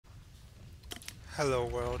Hello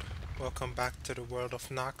world, welcome back to the world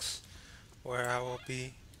of NOX, where I will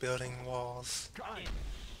be building walls.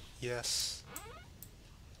 Yes.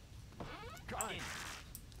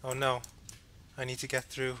 Oh no, I need to get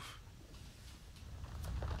through.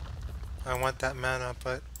 I want that mana,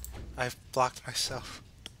 but I've blocked myself.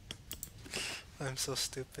 I'm so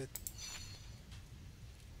stupid.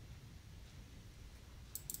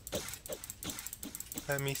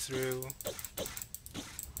 Let me through.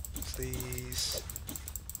 Please.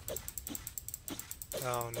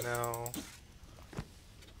 Oh no.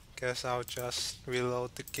 Guess I'll just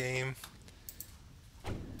reload the game.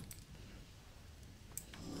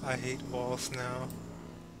 I hate walls now.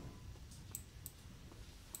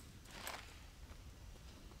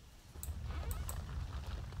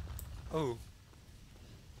 Oh.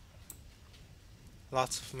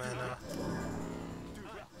 Lots of mana.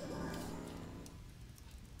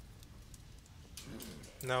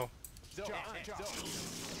 No.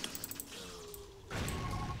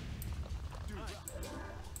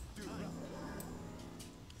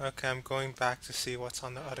 Okay, I'm going back to see what's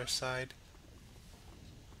on the other side.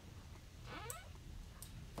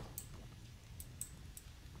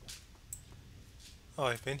 Oh,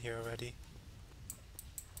 I've been here already.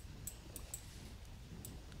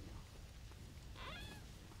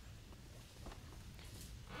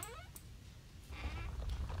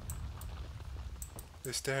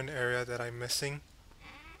 Is there an area that I'm missing?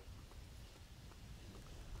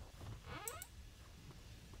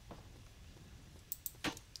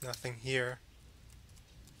 Nothing here.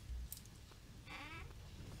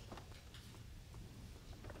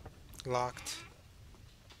 Locked.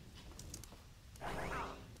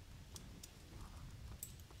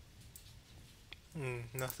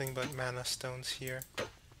 Nothing but mana stones here.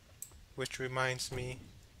 Which reminds me,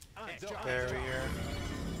 barrier.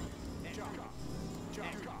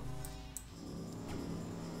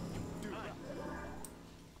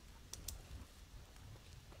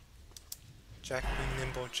 Jack be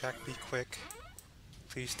nimble, Jack be quick.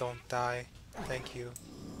 Please don't die. Thank you.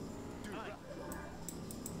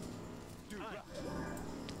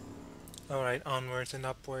 Alright, onwards and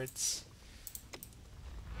upwards.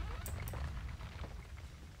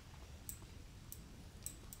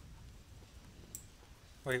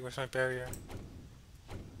 Wait, where's my barrier?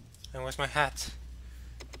 And where's my hat?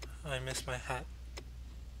 I missed my hat.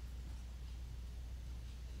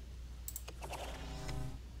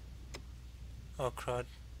 Oh crud.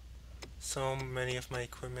 So many of my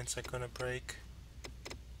equipments are gonna break.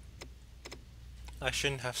 I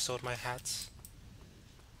shouldn't have sold my hats.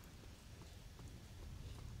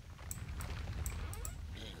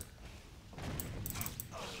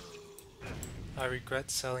 I regret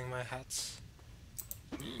selling my hats.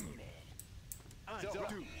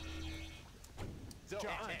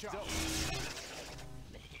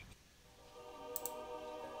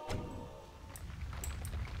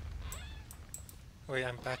 Wait,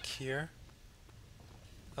 I'm back here?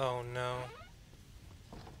 Oh no.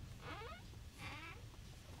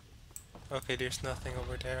 Okay, there's nothing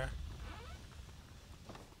over there.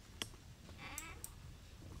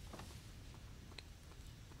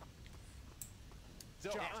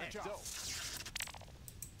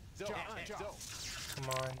 Come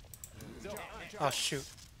on. Oh shoot.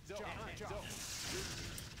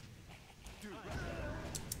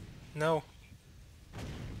 No.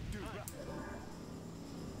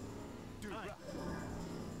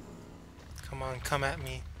 Come on, come at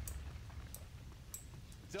me.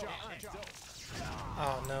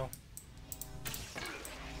 Oh no.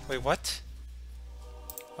 Wait, what?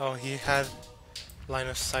 Oh, he had line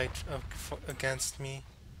of sight against me.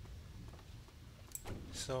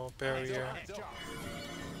 So, barrier.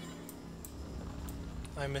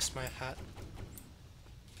 I missed my hat.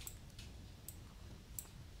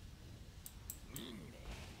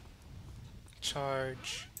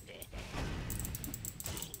 Charge.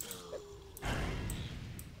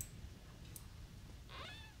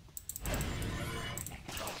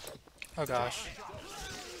 Oh gosh.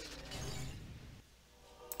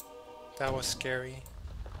 That was scary.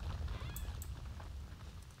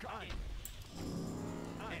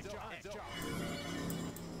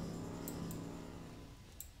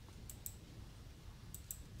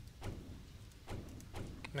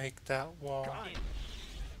 Make that wall.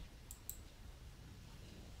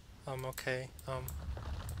 Okay.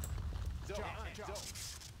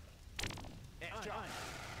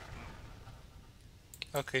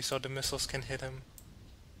 Okay, so the missiles can hit him.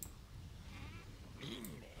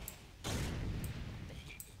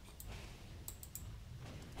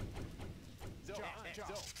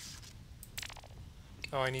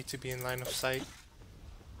 Oh, I need to be in line of sight.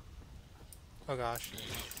 Oh gosh.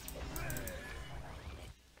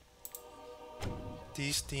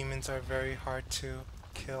 These demons are very hard to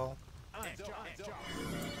kill.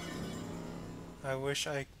 I wish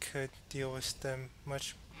I could deal with them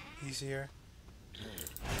much easier.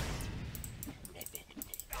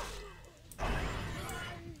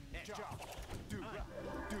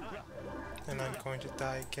 And I'm going to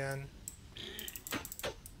die again.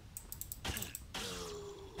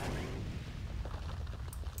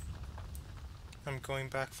 I'm going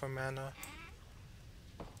back for mana.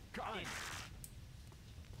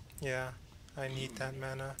 Yeah, I need that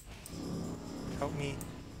mana. Help me.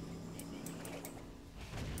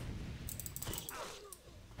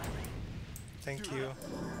 Thank you,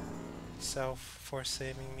 Self, for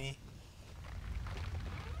saving me.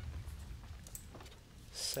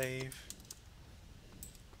 Save.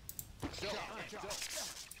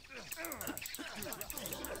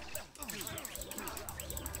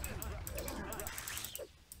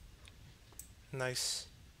 Nice.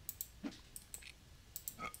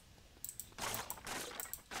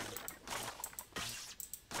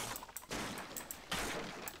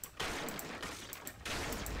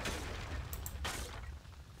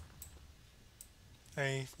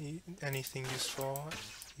 Anything useful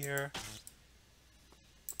here?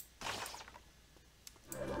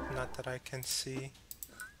 Not that I can see.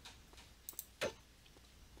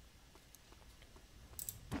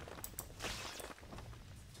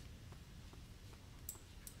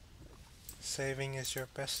 Saving is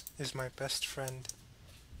my best friend,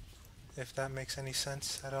 if that makes any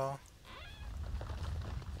sense at all.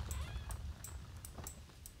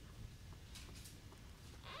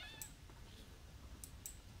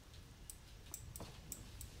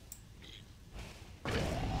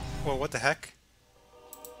 Whoa, what the heck?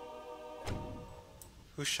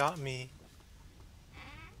 Who shot me?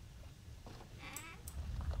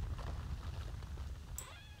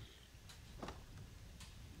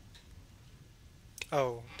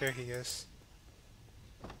 Oh, there he is.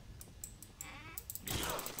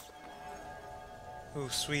 Ooh,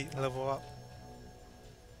 sweet, level up.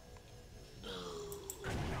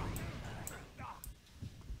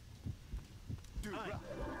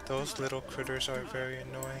 Those little critters are very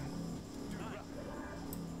annoying.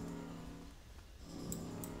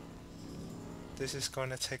 This is going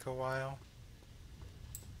to take a while.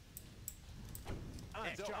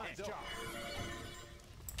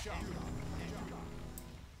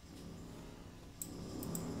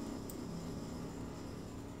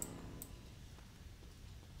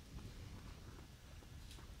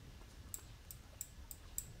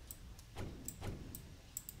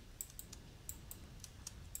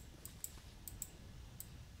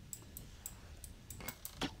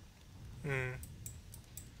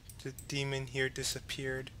 The demon here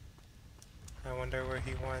disappeared. I wonder where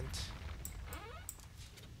he went.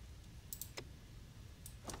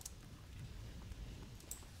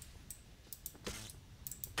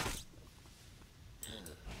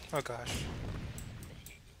 Oh gosh.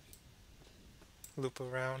 Loop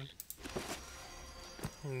around.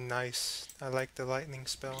 Nice. I like the lightning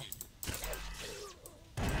spell.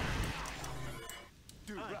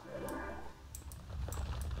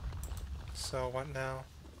 So what now?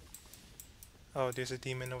 Oh, there's a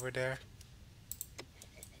demon over there.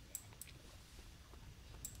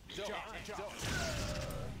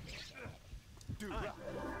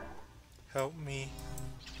 Help me.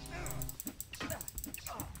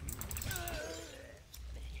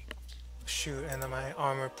 Shoot, and my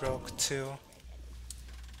armor broke too.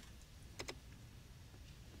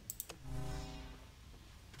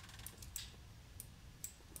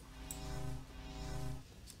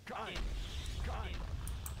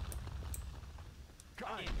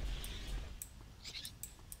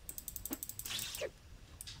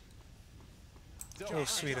 Oh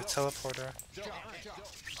sweet, a teleporter.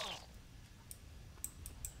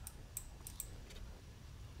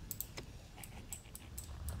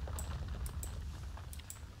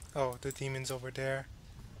 Oh, the demon's over there.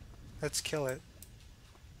 Let's kill it.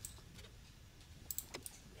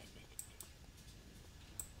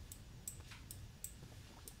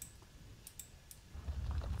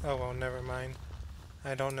 Oh well, never mind.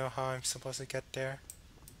 I don't know how I'm supposed to get there.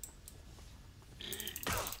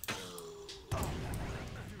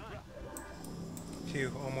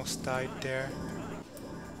 Phew, almost died there.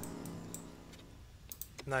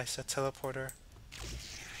 Nice, a teleporter.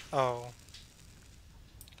 Oh.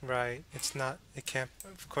 Right, it's not, it can't,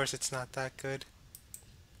 of course it's not that good.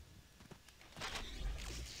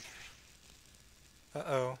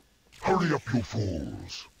 Uh-oh. Hurry up, you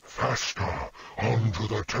fools! Faster! Onto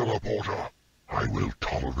the teleporter! I will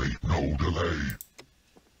tolerate no delay.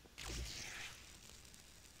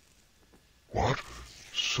 What?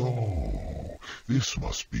 So, this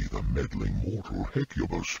must be the meddling mortal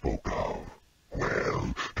Hecuba spoke of.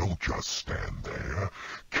 Well, don't just stand there.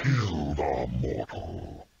 Kill the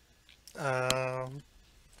mortal. Um,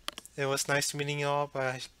 it was nice meeting you all, but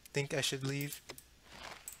I think I should leave.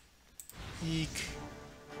 Eek.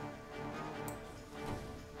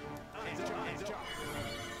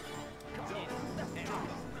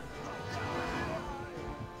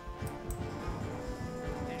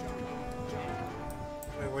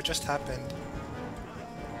 Wait, what just happened?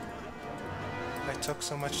 I took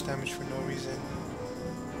so much damage for no reason.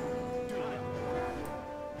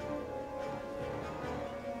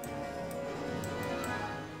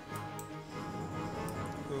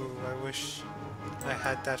 Ooh, I wish I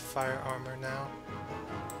had that fire armor now.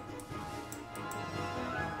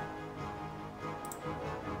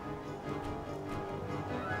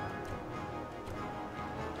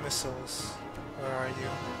 Missiles, where are you?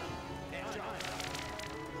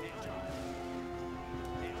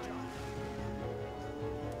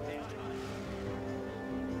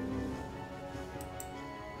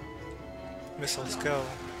 Missiles, go.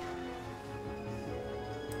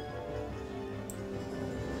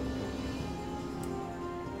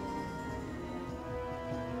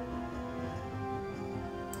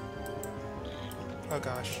 Oh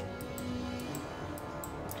gosh.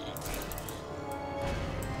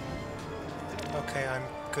 Okay, I'm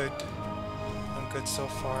good. I'm good so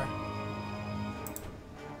far.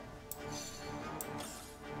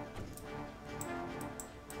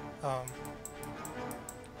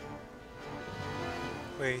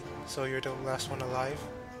 Wait, so you're the last one alive?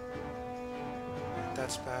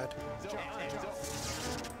 That's bad.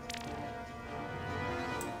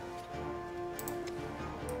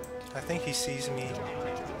 I think he sees me.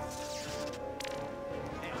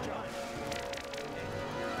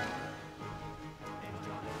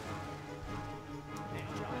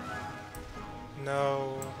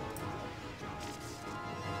 No.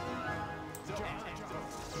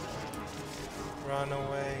 Run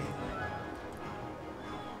away.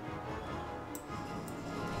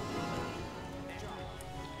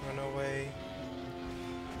 Run away.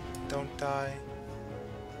 Don't die.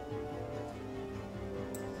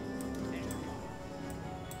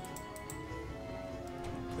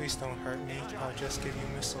 Please don't hurt me. I'll just give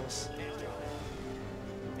you missiles.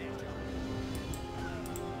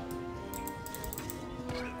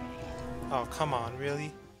 Oh, come on,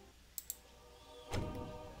 really?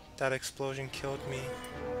 That explosion killed me.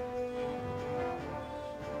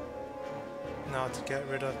 Now to get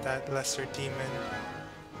rid of that lesser demon.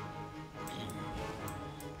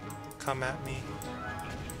 Come at me.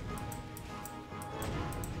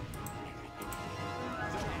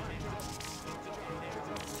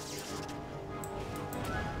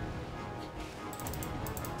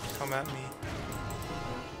 Come at me.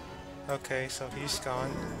 Okay, so he's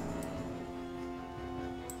gone.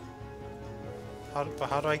 But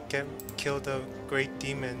how do I kill the great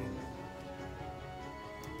demon?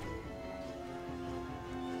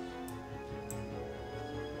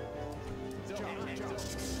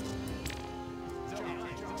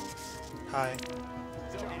 Hi.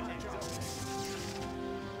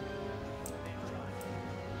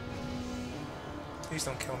 Please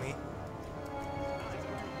don't kill me.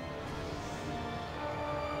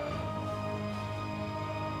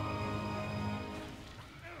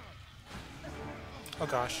 Oh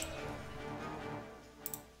gosh.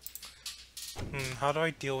 How do I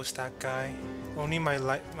deal with that guy? Only my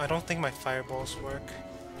light. I don't think my fireballs work.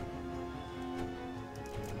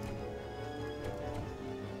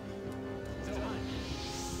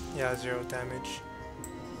 Yeah, 0 damage.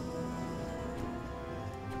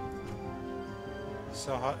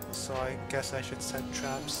 So I guess I should set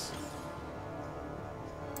traps.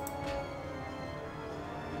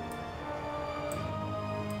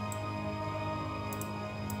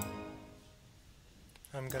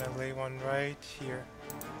 I'm gonna lay one right here.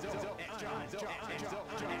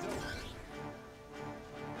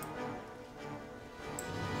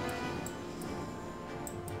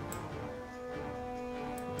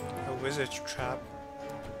 A wizard's trap.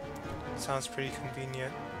 Sounds pretty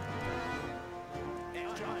convenient.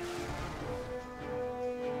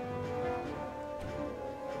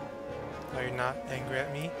 Are you not angry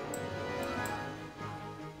at me?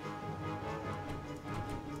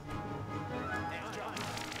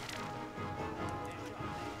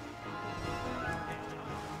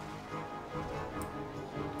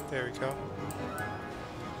 There we go.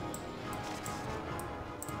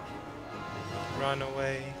 Run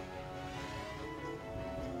away.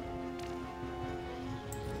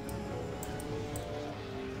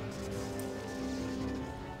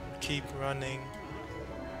 keep running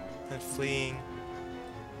and fleeing.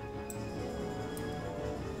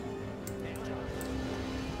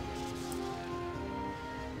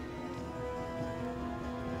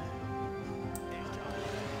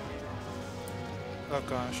 Oh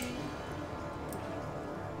gosh.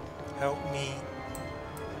 Help me.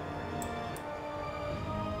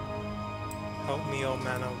 Help me, oh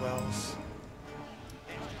mana wells.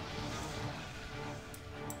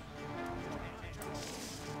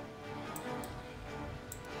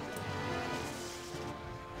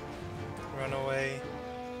 Run away.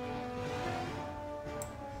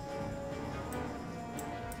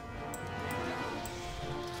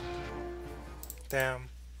 Damn.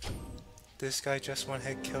 This guy just one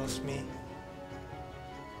hit kills me.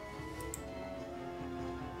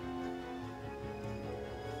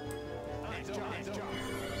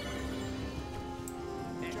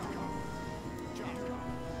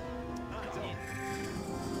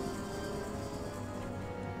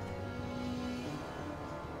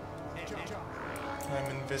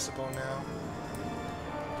 I'm invisible now.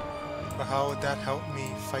 But how would that help me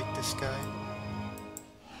fight this guy?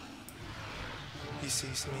 He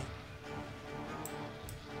sees me.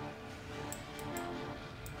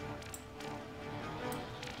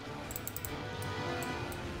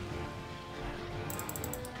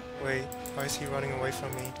 Wait, why is he running away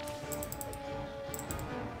from me?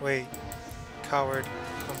 Wait, coward,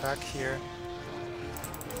 come back here.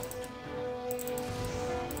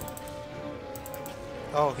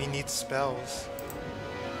 Oh, he needs spells.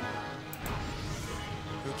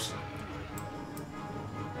 Oops.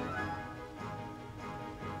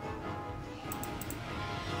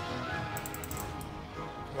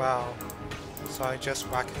 Wow. So I just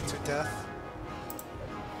whack him to death?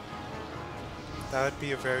 That would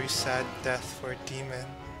be a very sad death for a demon.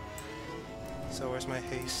 So where's my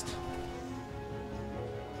haste?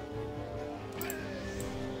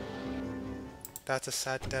 That's a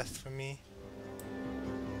sad death for me.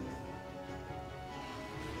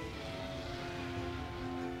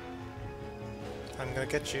 I'm gonna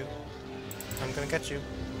get you. I'm gonna get you.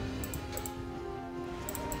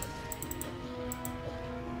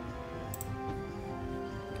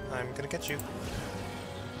 I'm gonna get you.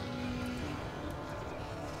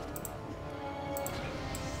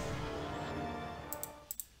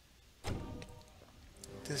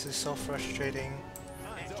 This is so frustrating.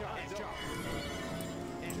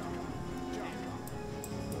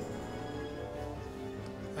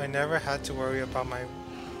 I never had to worry about my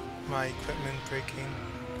equipment breaking.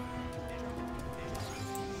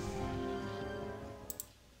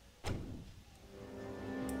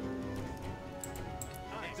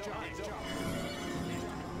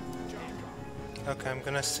 Okay, I'm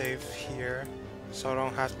gonna save here so I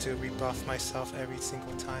don't have to rebuff myself every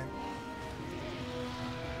single time.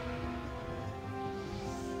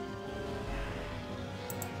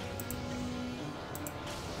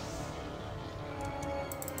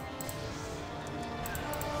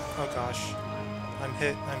 Oh gosh, I'm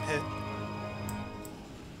hit, I'm hit.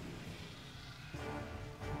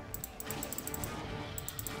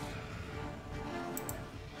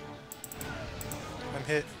 I'm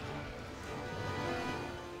hit.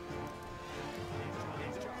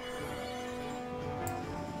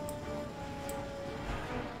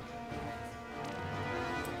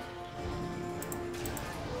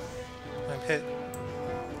 I'm hit.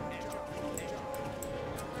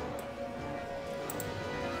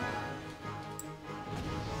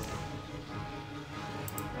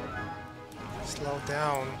 Slow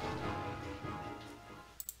down.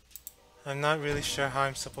 I'm not really sure how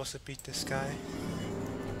I'm supposed to beat this guy.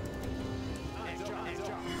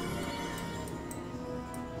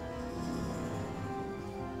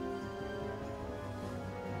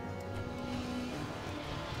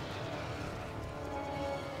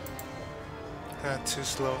 Two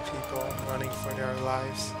slow people running for their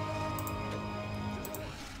lives.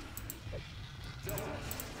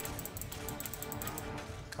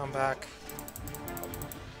 Come back.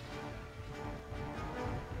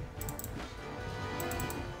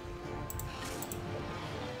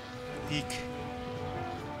 Eek.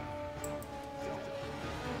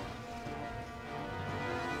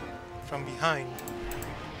 From behind.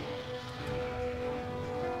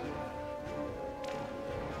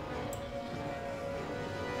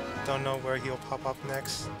 Don't know where he'll pop up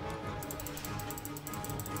next.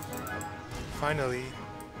 Finally.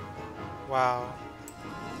 Wow.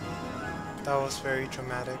 That was very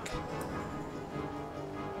dramatic.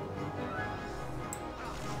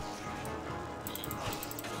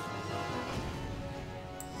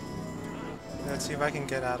 Let's see if I can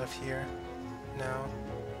get out of here now.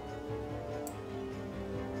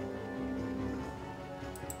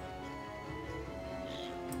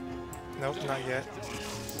 Nope, not yet.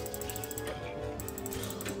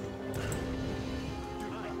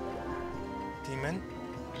 Demon?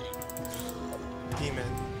 Demon.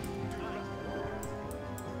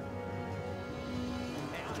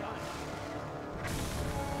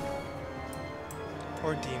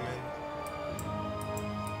 Poor demon.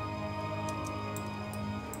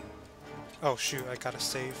 Oh shoot, I gotta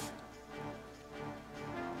save.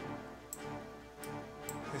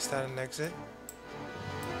 Is that an exit?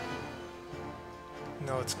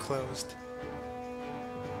 No, it's closed.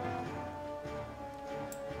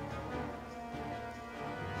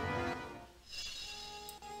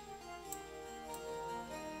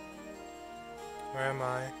 Where am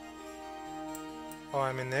I? Oh,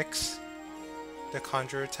 I'm in NOX, the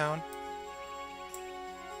Conjurer town.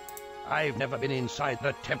 I've never been inside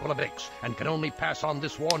the Temple of Ix, and can only pass on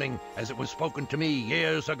this warning as it was spoken to me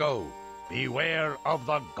years ago. Beware of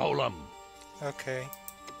the Golem. Okay.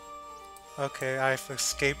 Okay, I've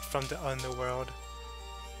escaped from the underworld.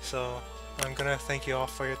 So, I'm gonna thank you all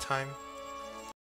for your time.